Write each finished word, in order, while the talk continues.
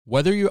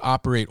Whether you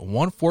operate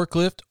one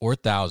forklift or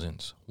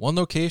thousands, one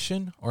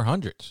location or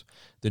hundreds,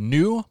 the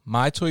new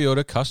My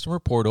Toyota customer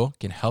portal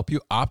can help you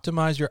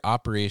optimize your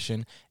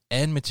operation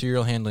and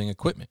material handling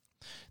equipment.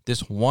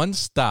 This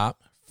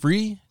one-stop,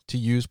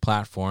 free-to-use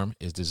platform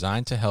is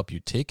designed to help you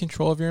take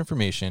control of your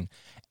information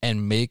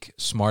and make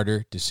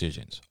smarter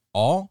decisions,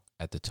 all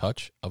at the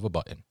touch of a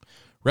button.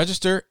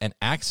 Register and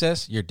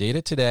access your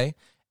data today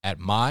at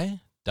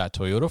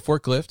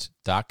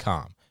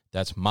my.toyotaforklift.com.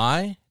 That's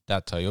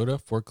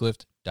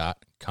my.toyotaforklift.com.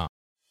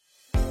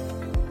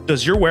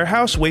 Does your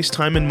warehouse waste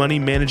time and money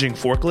managing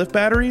forklift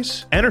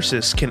batteries?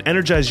 Enersys can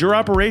energize your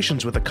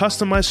operations with a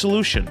customized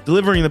solution,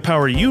 delivering the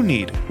power you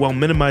need while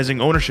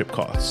minimizing ownership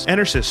costs.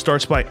 Enersys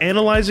starts by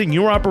analyzing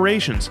your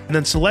operations and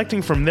then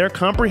selecting from their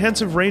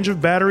comprehensive range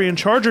of battery and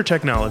charger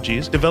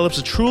technologies, develops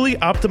a truly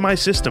optimized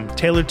system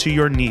tailored to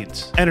your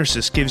needs.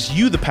 Enersys gives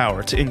you the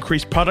power to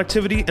increase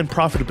productivity and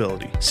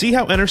profitability. See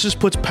how Enersys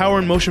puts power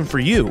in motion for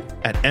you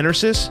at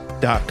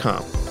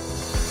Enersys.com.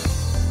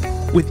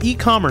 With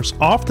e-commerce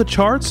off the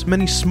charts,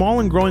 many small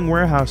and growing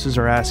warehouses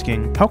are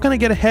asking, how can I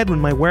get ahead when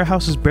my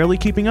warehouse is barely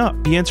keeping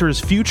up? The answer is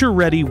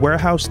future-ready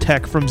warehouse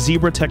tech from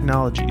Zebra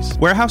Technologies.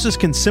 Warehouses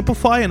can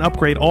simplify and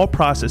upgrade all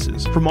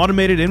processes, from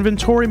automated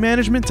inventory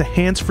management to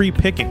hands-free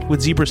picking, with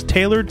Zebra's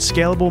tailored,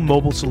 scalable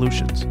mobile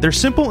solutions. They're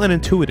simple and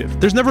intuitive.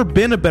 There's never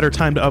been a better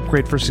time to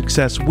upgrade for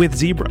success with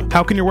Zebra.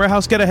 How can your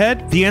warehouse get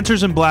ahead? The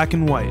answer's in black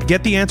and white.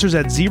 Get the answers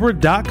at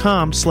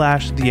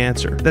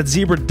zebra.com/theanswer. That's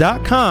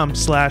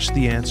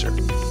zebra.com/theanswer.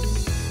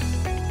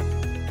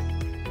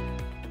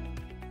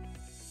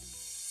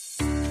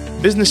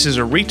 Businesses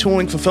are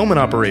retooling fulfillment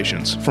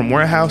operations, from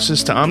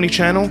warehouses to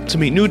omnichannel, to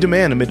meet new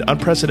demand amid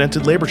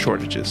unprecedented labor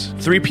shortages.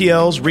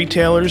 3PLs,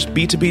 retailers,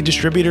 B2B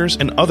distributors,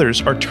 and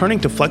others are turning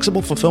to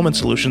flexible fulfillment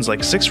solutions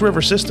like 6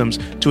 River Systems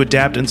to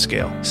adapt and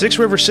scale. 6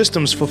 River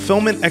Systems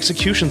Fulfillment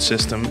Execution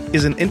System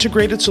is an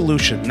integrated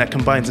solution that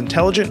combines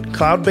intelligent,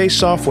 cloud-based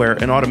software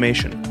and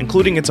automation,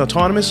 including its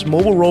autonomous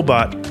mobile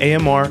robot,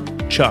 AMR,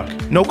 Chuck.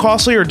 No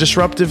costly or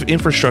disruptive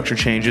infrastructure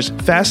changes,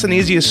 fast and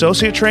easy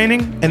associate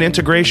training, and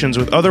integrations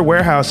with other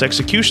warehouse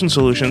execution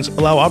solutions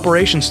allow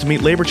operations to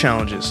meet labor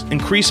challenges,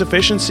 increase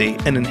efficiency,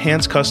 and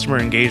enhance customer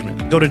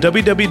engagement. Go to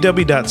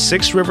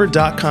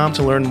www.6river.com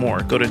to learn more.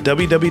 Go to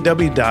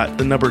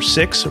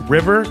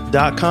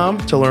www.6river.com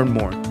to learn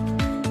more.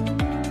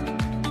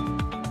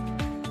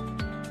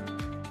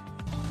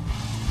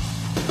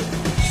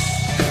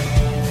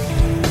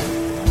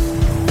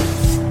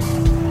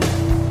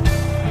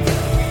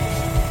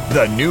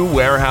 The New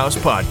Warehouse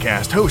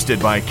Podcast,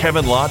 hosted by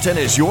Kevin Lawton,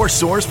 is your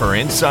source for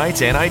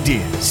insights and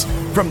ideas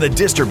from the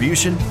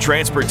distribution,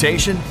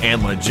 transportation,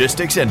 and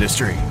logistics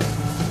industry.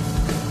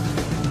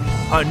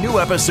 A new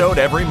episode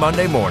every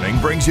Monday morning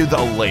brings you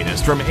the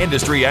latest from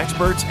industry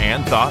experts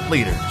and thought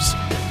leaders.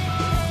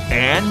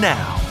 And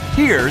now,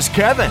 here's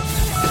Kevin.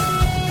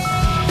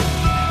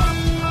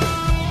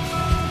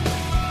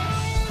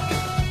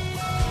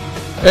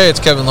 Hey,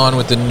 it's Kevin Lawn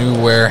with the New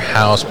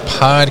Warehouse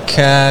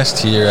Podcast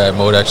here at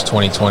MODEX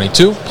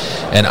 2022,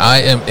 and I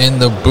am in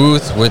the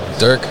booth with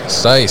Dirk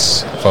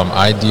Seiss from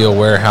Ideal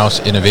Warehouse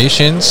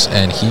Innovations,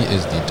 and he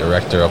is the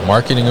Director of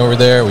Marketing over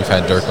there. We've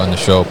had Dirk on the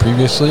show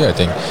previously. I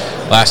think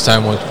last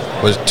time was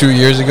 2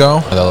 years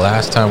ago, the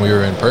last time we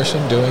were in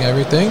person doing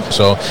everything.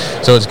 So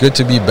it's good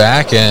to be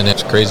back, and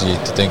it's crazy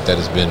to think that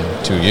it's been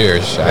 2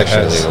 years,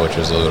 actually, which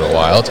is a little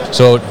wild.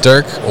 So,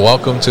 Dirk,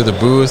 welcome to the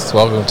booth.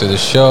 Welcome to the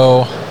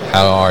show.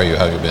 How are you?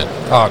 How have you been?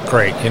 Oh,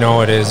 great. You know,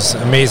 it is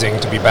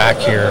amazing to be back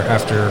here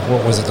after,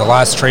 what was it, the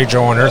last trade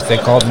show on Earth they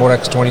called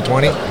MODEX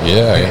 2020?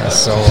 Yeah.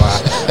 So,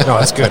 no,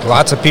 it's good.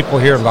 Lots of people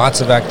here, lots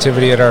of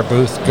activity at our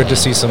booth. Good to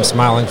see some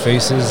smiling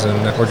faces,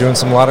 and we're doing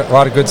a lot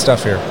of good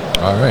stuff here.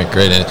 All right,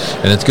 great.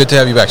 And it's good to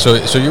have you back.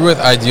 So you're with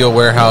Ideal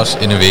Warehouse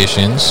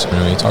Innovations.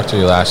 We talked to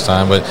you last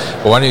time, but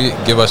why don't you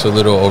give us a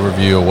little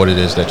overview of what it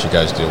is that you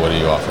guys do? What do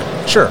you offer?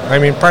 Sure. I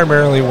mean,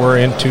 primarily we're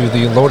into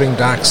the loading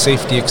dock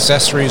safety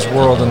accessories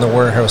world and the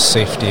warehouse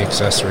safety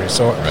accessories.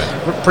 So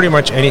pretty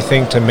much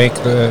anything to make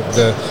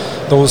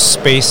those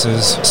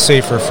spaces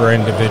safer for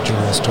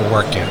individuals to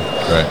work in.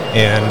 Right.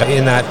 And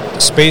in that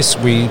space,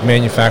 we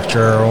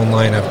manufacture our own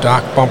line of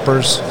dock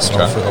bumpers,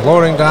 for the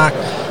loading dock,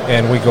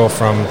 and we go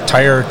from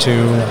tire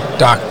to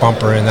dock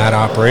bumper in that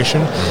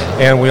operation.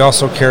 Mm-hmm. And we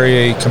also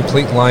carry a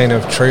complete line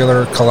of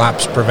trailer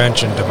collapse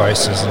prevention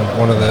devices, and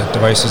one of the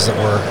devices that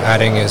we're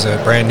adding is a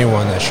brand new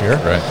one this year.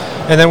 Right.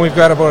 And then we've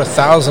got about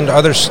 1,000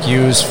 other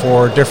SKUs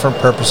for different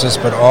purposes,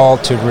 but all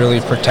to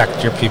really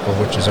protect your people,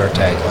 which is our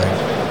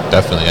tagline.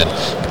 Definitely. And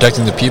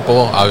protecting the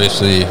people,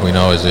 obviously, we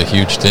know is a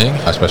huge thing,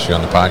 especially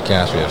on the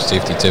podcast. We have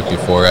safety tip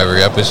before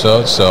every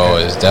episode, so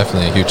it's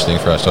definitely a huge thing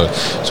for us. So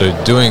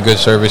doing good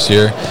service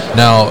here.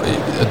 Now,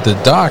 the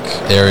dock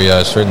area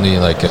is certainly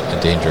like a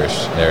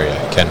dangerous area.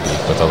 It can be,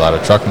 with a lot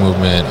of truck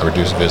movement,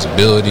 reduced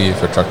visibility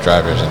for truck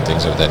drivers and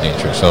things of that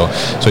nature. So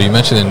you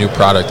mentioned a new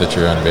product that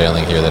you're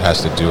unveiling here that has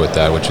to do with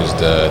that, which is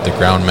the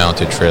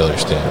ground-mounted trailer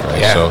stand,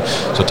 right? Yeah.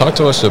 So talk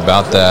to us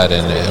about that,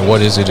 and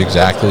what is it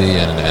exactly,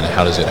 and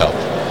how does it help?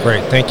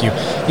 Great, thank you.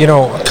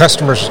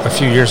 Customers a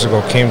few years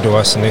ago came to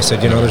us and they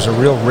said, there's a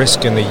real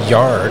risk in the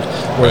yard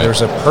where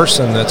there's a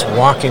person that's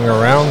walking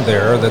around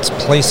there that's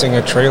placing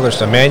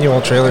a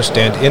manual trailer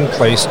stand in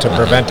place to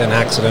prevent an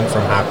accident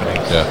from happening.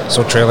 Yeah.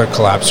 So trailer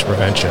collapse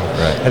prevention.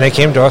 Right. And they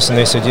came to us and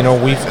they said,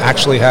 we've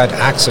actually had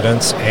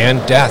accidents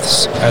and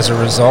deaths as a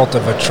result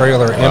of a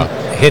trailer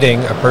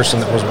hitting a person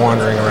that was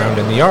wandering around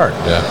in the yard.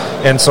 Yeah.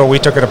 And so we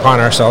took it upon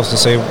ourselves to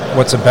say,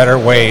 what's a better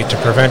way to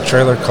prevent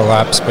trailer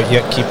collapse but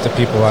yet keep the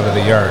people out of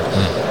the yard?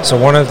 So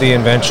one of the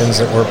inventions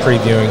that we're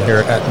previewing here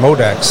at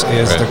MODEX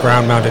is the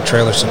ground-mounted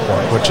trailer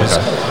support, which is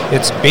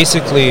it's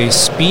basically a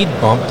speed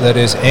bump that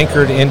is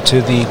anchored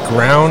into the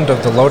ground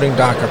of the loading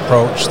dock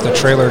approach. The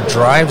trailer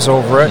drives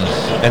over it,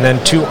 and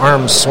then two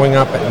arms swing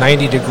up at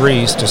 90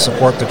 degrees to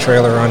support the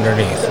trailer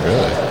underneath.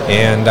 Really?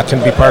 And that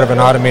can be part of an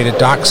automated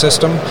dock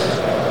system.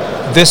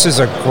 This is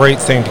a great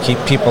thing to keep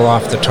people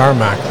off the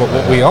tarmac, but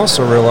what we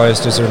also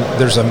realized is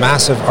there's a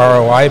massive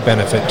ROI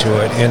benefit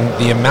to it in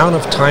the amount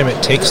of time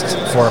it takes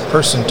for a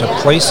person to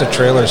place a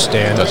trailer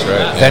stand,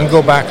 then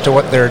go back to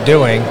what they're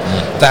doing.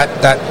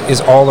 That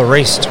is all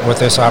erased with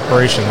this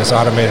operation, this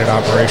automated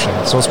operation.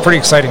 So it's a pretty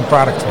exciting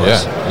product for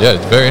us. Yeah,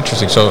 it's very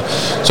interesting. So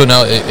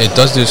now it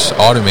does this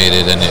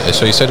automated, and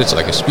so you said it's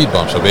like a speed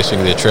bump. So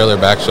basically the trailer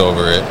backs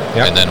over it,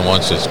 and then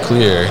once it's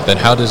clear, then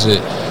how does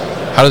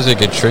it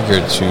get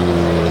triggered to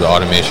the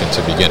automation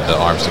to begin the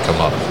arms to come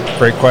up?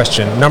 Great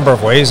question. Number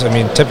of ways.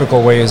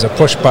 Typical way is a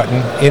push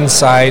button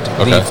inside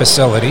the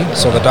facility.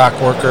 So the dock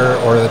worker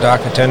or the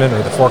dock attendant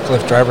or the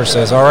forklift driver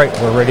says, all right,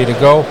 we're ready to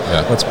go.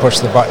 Let's push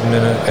the button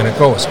and it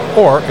goes.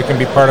 Or it can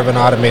be part of an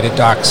automated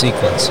dock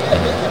sequence.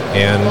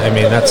 And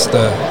that's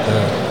the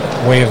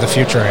way of the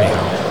future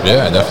anyhow.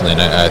 Yeah, definitely.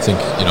 And I think,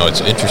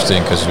 it's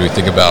interesting because we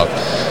think about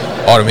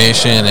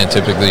automation, and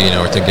typically,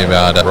 we're thinking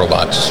about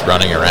robots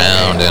running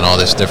around and all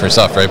this different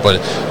stuff, right? But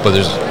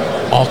there's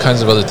all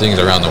kinds of other things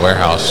around the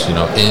warehouse,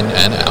 in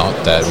and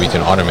out that we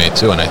can automate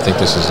too. And I think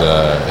this is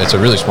it's a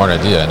really smart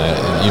idea. And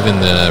even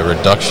the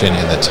reduction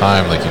in the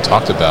time, like you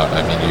talked about,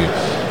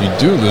 you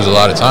do lose a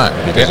lot of time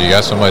because you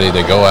got somebody,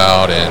 they go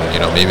out and,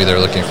 maybe they're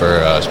looking for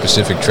a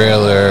specific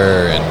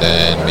trailer, and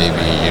then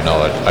maybe,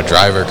 a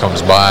driver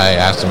comes by,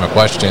 asks them a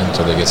question,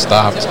 so they get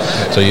stopped.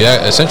 So you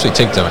essentially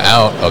take them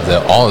out of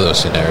all of those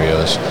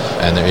scenarios,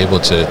 and they're able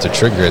to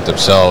trigger it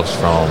themselves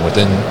from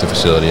within the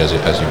facility, as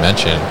you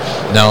mentioned.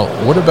 Now,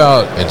 what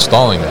about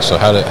installing this? So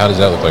how does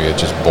that look like? It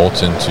just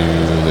bolts into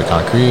the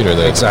concrete or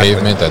the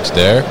pavement that's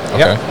there?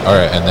 Okay. All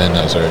right. And then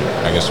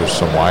there's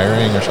some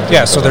wiring or something?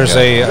 Yeah, so there's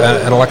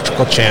an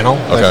electrical channel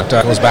that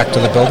goes back to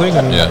the building,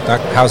 and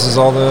that houses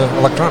all the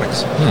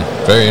electronics.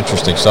 Very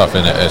interesting stuff.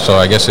 And so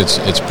I guess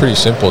it's pretty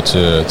simple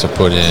to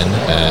put in,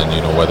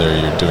 and whether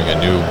you're doing a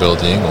new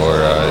building or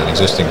an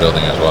existing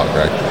building as well,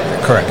 correct?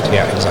 Correct.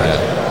 Yeah,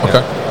 exactly.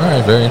 Okay. All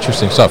right. Very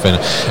interesting stuff. And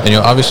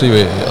obviously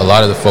a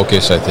lot of the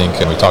focus, I think,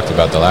 and we talked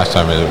about the last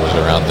time, it was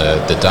around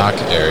the dock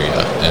area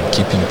and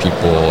keeping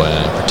people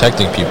and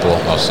protecting people,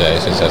 I'll say,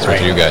 since that's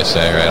what you guys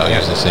say, right? I'll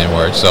use the same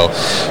word. So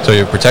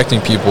you're protecting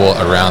people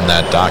around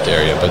that dock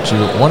area, but you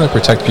want to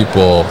protect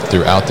people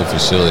throughout the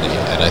facility.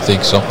 And I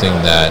think something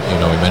that,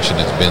 we mentioned,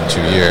 it's been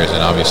 2 years,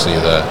 and obviously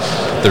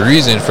the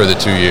reason for the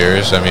 2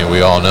 years,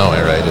 we all know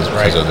it, right, is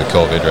because of the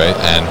COVID, right?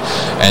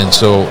 And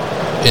so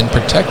in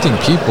protecting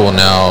people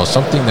now,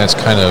 something that's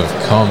kind of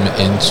come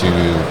into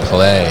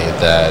play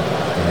that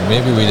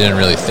maybe we didn't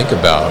really think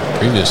about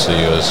previously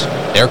was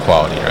air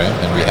quality, right?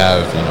 And we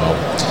have,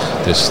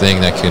 this thing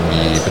that can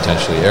be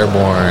potentially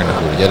airborne.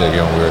 We get it,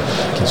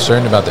 we're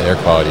concerned about the air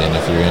quality, and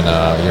if you're in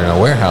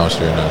a warehouse,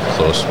 you're in a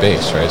closed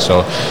space, right?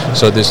 So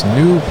this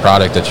new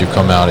product that you've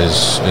come out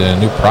is a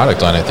new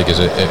product line, I think, is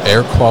an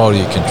air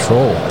quality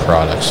control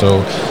product.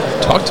 So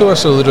talk to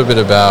us a little bit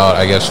about,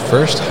 I guess,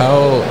 first,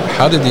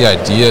 how did the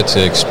idea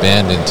to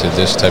expand into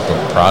this type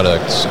of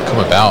product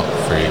come about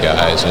for you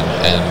guys,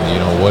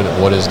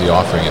 and what is the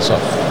offering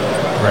itself?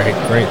 Right,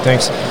 great,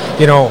 thanks.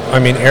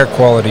 Air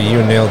quality,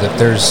 you nailed it.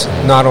 There's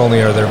not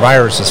only are there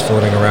viruses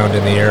floating around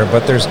in the air,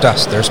 but there's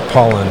dust, there's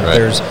pollen,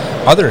 there's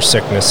other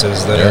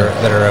sicknesses that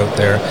are out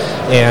there,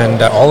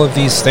 and all of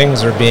these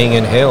things are being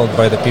inhaled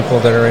by the people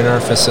that are in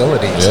our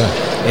facilities.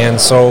 And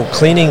so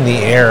cleaning the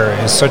air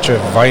is such a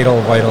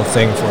vital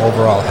thing for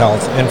overall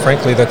health, and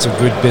frankly, that's a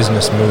good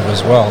business move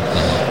as well.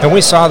 And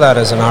we saw that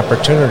as an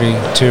opportunity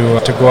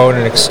to go out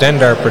and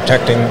extend our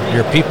protecting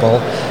your people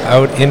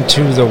out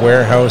into the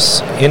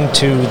warehouse,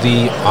 into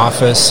the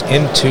office,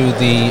 into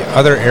the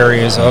other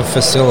areas of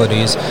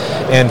facilities,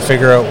 and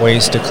figure out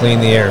ways to clean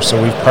the air.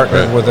 So we've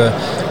partnered with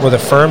a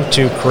firm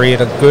to create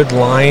a good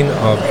line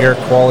of air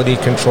quality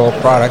control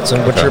products,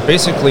 and which are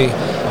basically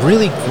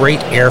really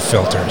great air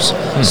filters.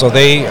 So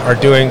they are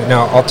doing,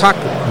 now I'll talk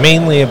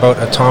mainly about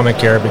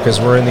atomic air because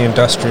we're in the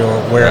industrial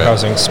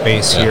warehousing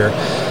space here.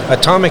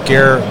 Atomic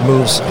air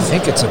moves, I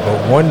think it's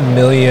about 1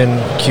 million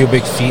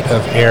cubic feet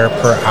of air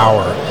per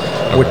hour,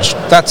 which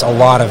that's a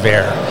lot of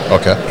air.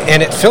 Okay.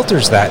 And it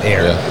filters that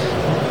air.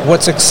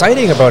 What's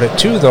exciting about it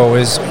too, though,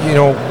 is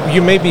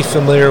you may be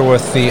familiar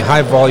with the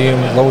high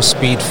volume, low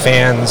speed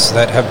fans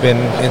that have been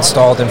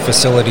installed in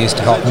facilities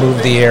to help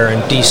move the air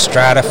and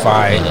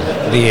de-stratify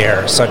the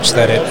air, such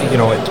that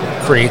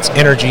it creates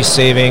energy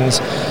savings.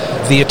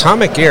 The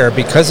atomic air,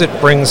 because it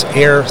brings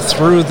air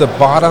through the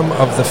bottom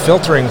of the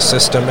filtering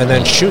system and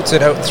then shoots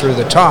it out through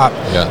the top,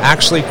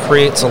 actually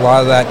creates a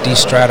lot of that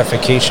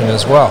de-stratification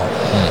as well.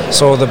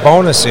 So the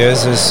bonus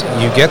is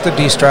you get the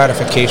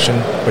de-stratification,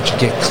 but you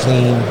get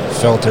clean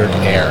filtered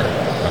air.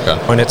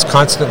 When it's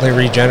constantly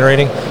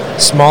regenerating.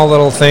 Small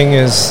little thing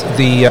is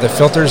the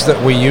filters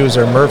that we use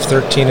are MERV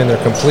 13 and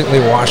they're completely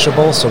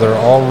washable, so they're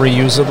all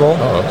reusable.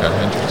 Oh,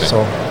 okay, interesting.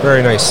 So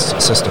very nice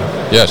system.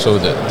 Yeah, so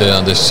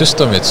the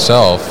system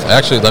itself,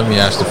 actually let me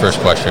ask the first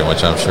question,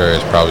 which I'm sure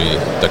is probably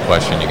the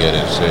question you get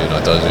is,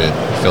 does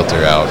it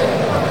filter out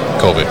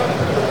COVID?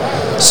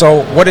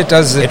 So what it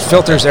does is it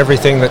filters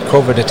everything that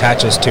COVID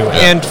attaches to,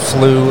 and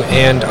flu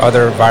and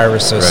other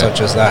viruses such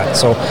as that.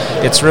 So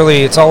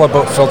it's all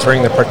about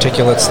filtering the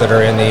particulates that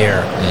are in the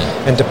air.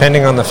 And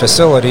depending on the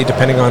facility,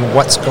 depending on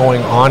what's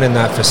going on in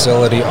that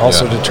facility,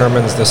 also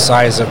determines the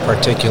size of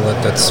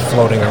particulate that's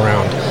floating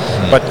around.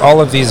 But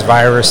all of these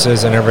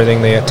viruses and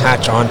everything, they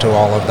attach onto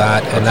all of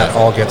that, and that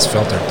all gets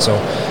filtered. So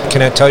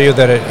can I tell you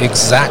that it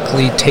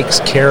exactly takes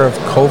care of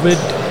COVID?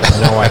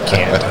 No, I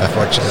can't,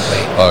 unfortunately.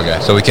 Okay,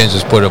 so we can't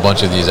just put a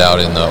bunch of these out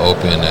in the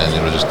open and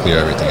it'll just clear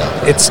everything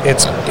out.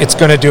 Right? It's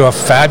going to do a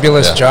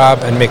fabulous job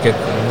and make it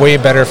way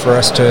better for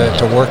us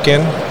to work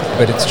in.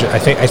 But I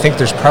think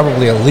there's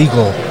probably a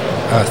legal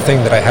thing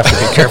that I have to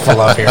be careful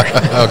of here.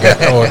 Okay,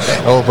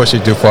 I won't push you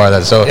too far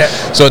then. So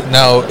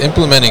now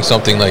implementing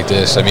something like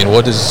this, I mean,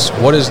 what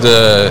does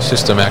the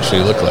system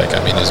actually look like?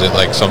 I mean, is it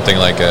like something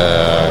like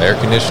a air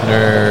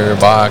conditioner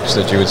box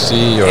that you would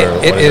see, or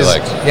what is it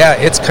like? Yeah,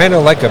 it's kind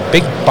of like a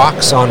big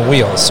box on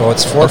wheels. So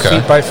it's 4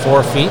 feet by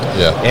 4 feet,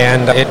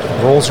 and it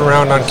rolls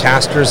around on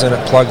casters and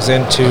it plugs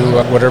into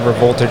whatever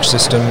voltage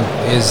system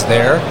is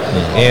there.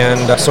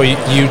 And so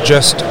you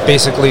just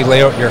basically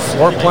lay out your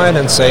floor plan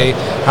and say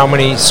how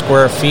many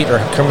square feet or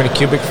how many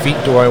cubic feet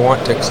do I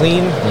want to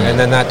clean, and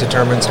then that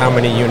determines how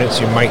many units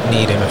you might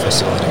need in a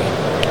facility.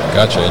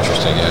 Gotcha,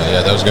 interesting.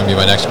 Yeah, that was going to be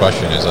my next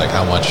question, is like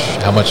how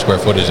much square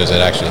footage does it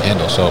actually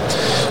handle? So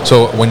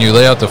when you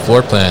lay out the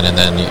floor plan and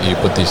then you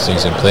put these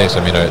things in place,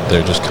 I mean,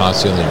 they're just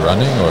constantly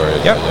running, or?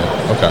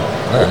 Okay,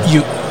 all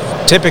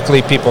right.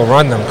 Typically people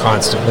run them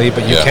constantly,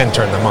 but you can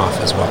turn them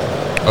off as well.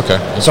 Okay.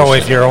 So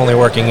if you're only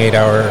working an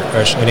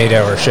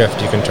 8-hour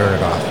shift, you can turn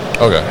it off.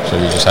 Okay, so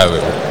you just have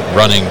it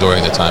running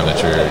during the time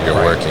that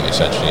you're working,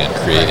 essentially, and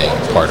creating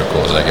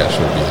particles, I guess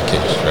would be the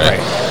case,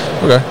 right?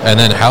 Okay. And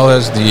then how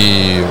has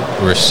the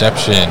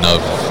reception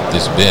of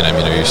this been? I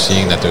mean, are you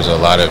seeing that there's a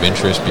lot of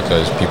interest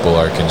because people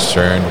are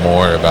concerned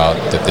more about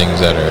the things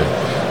that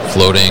are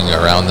floating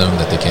around them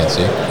that they can't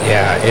see?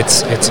 Yeah,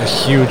 it's a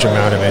huge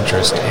amount of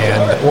interest,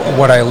 and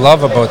what I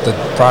love about the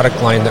product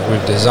line that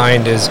we've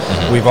designed is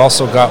we've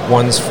also got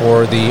ones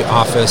for the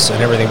office and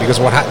everything, because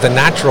the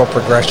natural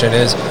progression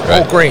is,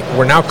 oh great,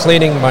 we're now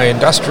cleaning my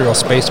industrial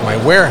space,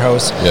 my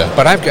warehouse,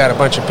 but I've got a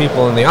bunch of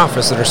people in the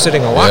office that are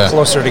sitting a lot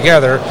closer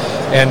together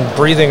and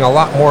breathing a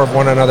lot more of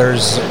one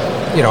another's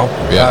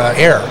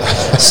air.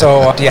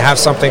 So do you have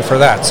something for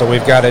that? So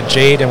we've got a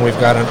Jade and we've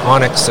got an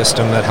Onyx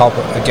system that help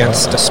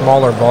against a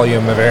smaller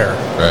volume of air,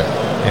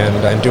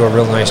 and do a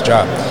real nice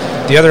job.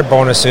 The other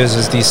bonus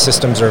is these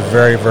systems are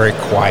very, very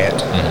quiet,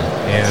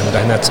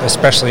 and that's,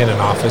 especially in an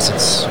office,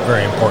 it's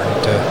very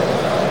important to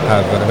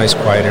have a nice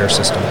quiet air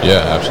system. Yeah,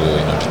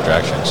 absolutely, no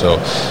distraction.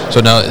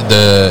 So now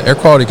the air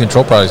quality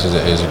control product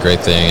is a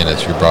great thing, and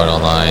it's you brought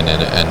online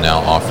and now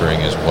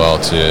offering as well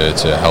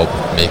to help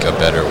make a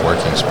better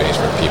working space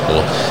for people.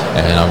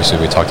 And obviously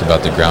we talked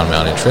about the ground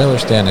mounted trailer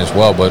stand as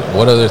well, but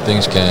what other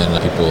things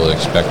can people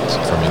expect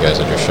from you guys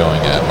that you're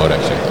showing at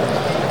MODEX here?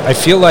 I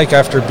feel like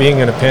after being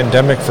in a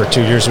pandemic for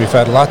 2 years, we've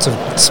had lots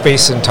of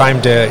space and time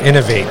to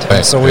innovate.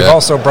 And so we've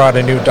also brought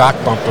a new dock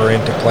bumper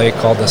into play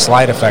called the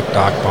Slide Effect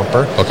Dock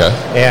Bumper. Okay.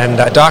 And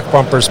dock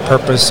bumper's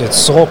purpose, its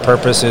sole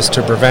purpose, is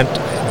to prevent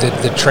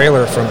the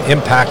trailer from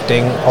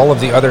impacting all of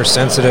the other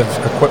sensitive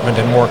equipment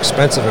and more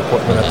expensive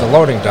equipment at the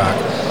loading dock.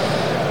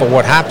 But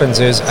what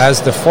happens is,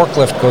 as the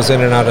forklift goes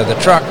in and out of the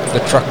truck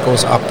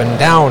goes up and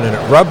down, and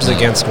it rubs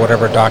against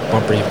whatever dock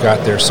bumper you've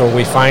got there. So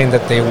we find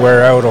that they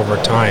wear out over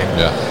time.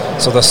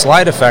 So the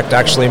Slide Effect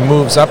actually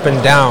moves up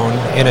and down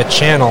in a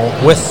channel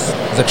with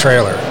the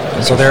trailer.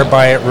 So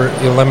thereby it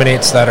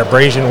eliminates that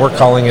abrasion. We're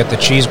calling it the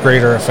cheese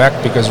grater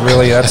effect, because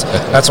really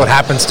that's what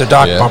happens to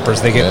dock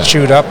bumpers. They get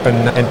chewed up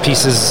and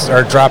pieces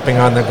are dropping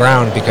on the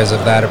ground because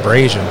of that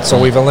abrasion.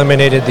 So we've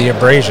eliminated the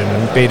abrasion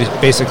and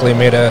basically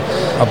made a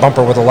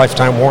bumper with a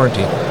lifetime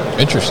warranty.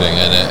 Interesting.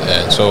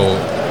 And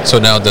so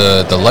now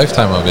the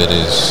lifetime of it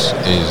is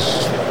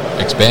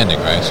expanding,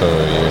 right? So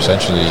you're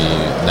essentially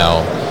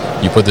now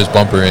you put this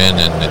bumper in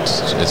and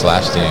it's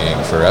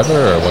lasting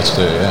forever, or what's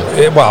the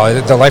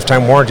the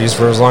lifetime warranty is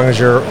for as long as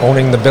you're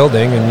owning the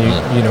building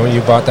and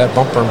you bought that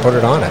bumper and put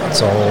it on it.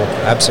 So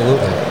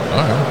absolutely. All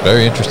right,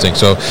 very interesting.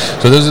 So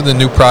those are the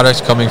new products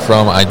coming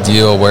from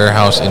Ideal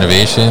Warehouse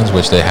Innovations,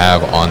 which they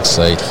have on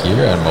site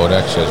here at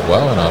MODEX as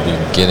well. And I'll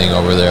be getting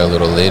over there a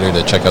little later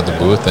to check out the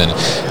booth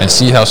and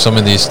see how some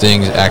of these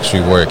things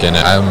actually work. And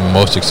I'm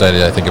most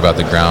excited, I think, about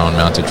the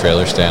ground-mounted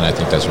trailer stand. I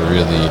think that's a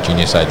really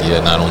genius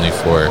idea, not only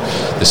for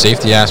the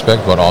safety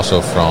aspect, but also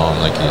from,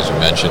 like as you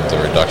mentioned, the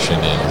reduction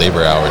in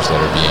labor hours that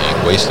are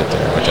being wasted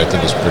there, which I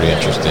think is pretty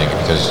interesting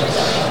because,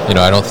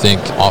 I don't think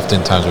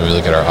oftentimes when we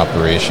look at our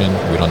operation,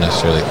 we don't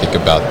necessarily think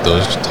about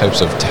those types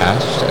of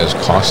tasks as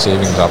cost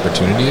savings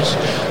opportunities.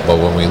 But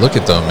when we look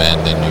at them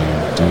and then you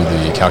do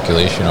the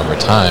calculation over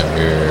time,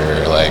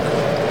 you're like,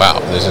 wow,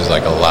 this is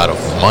like a lot of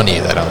money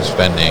that I'm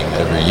spending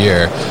every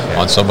year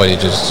on somebody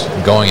just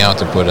going out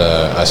to put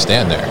a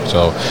stand there.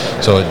 So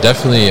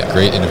definitely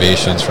great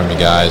innovations from you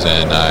guys,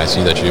 and I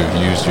see that you've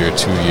used your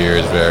 2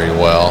 years very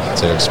well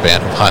to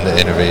expand upon the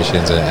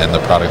innovations and the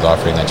product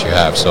offering that you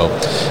have. So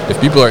if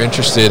people are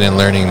interested in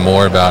learning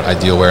more about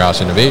Ideal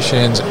Warehouse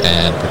Innovations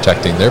and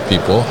protecting their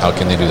people, how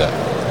can they do that?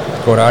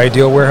 Go to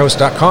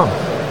idealwarehouse.com.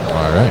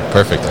 All right,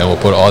 perfect. And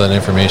we'll put all that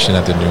information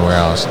at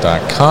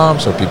thenewwarehouse.com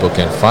so people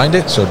can find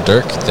it. So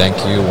Dirk, thank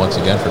you once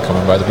again for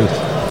coming by the booth.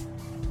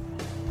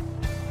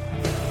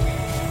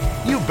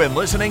 You've been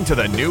listening to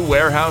the New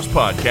Warehouse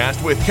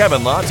Podcast with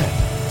Kevin Lawton.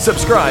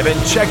 Subscribe and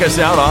check us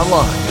out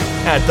online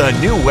at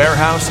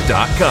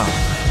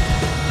thenewwarehouse.com.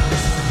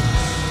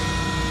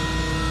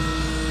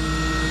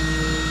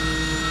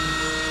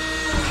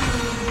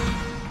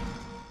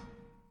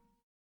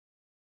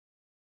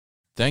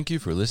 Thank you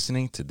for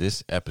listening to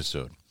this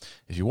episode.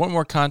 If you want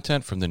more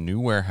content from the New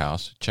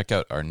Warehouse, check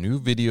out our new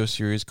video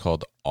series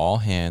called All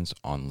Hands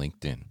on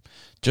LinkedIn.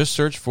 Just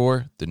search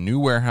for the New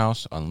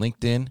Warehouse on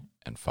LinkedIn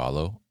and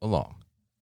follow along.